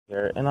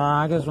Here, and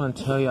I just want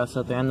to tell y'all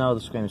something. I know the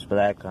screen's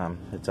black.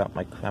 It's up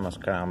my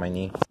mascara on my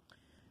knee.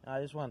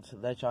 I just want to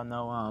let y'all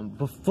know,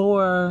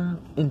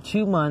 in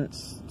 2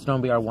 months, it's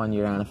gonna be our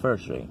 1-year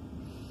anniversary.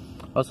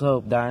 Also,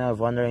 Diana, if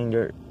wondering,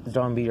 it's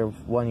gonna be your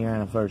 1-year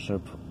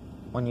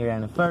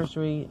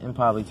anniversary in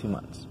probably 2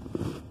 months.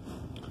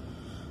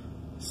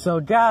 So,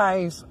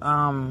 guys,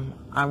 I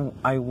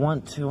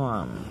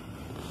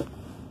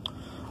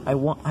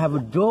have a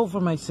goal for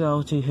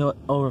myself to hit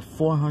over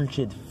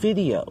 400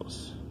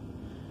 videos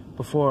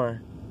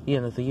before the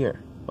end of the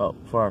year. Well,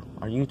 for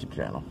our YouTube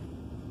channel.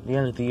 The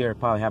end of the year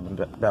probably happened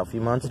about a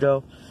few months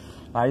ago.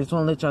 I just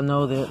want to let y'all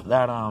know that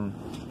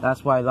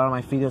that's why a lot of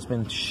my videos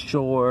been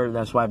short.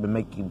 That's why I've been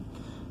making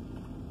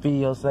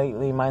videos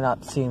lately. It might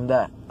not seem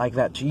like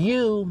that to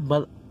you,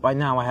 but right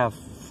now I have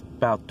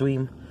about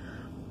 4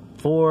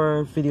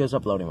 videos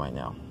uploading right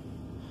now.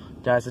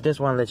 Guys, I just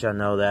want to let y'all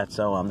know that.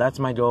 So that's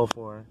my goal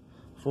for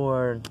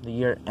the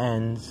year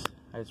ends.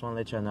 I just want to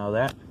let y'all know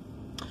that.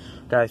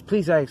 Guys,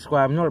 please like,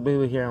 subscribe,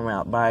 nordicbeebo here and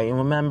out. Bye. And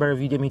remember, if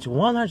you get me to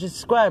 100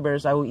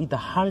 subscribers, I will eat the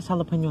hottest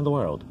jalapeno in the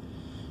world.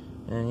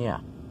 And yeah.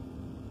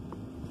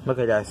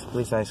 Okay, guys,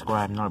 please like,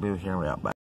 subscribe, nordicbeebo here and out. Bye.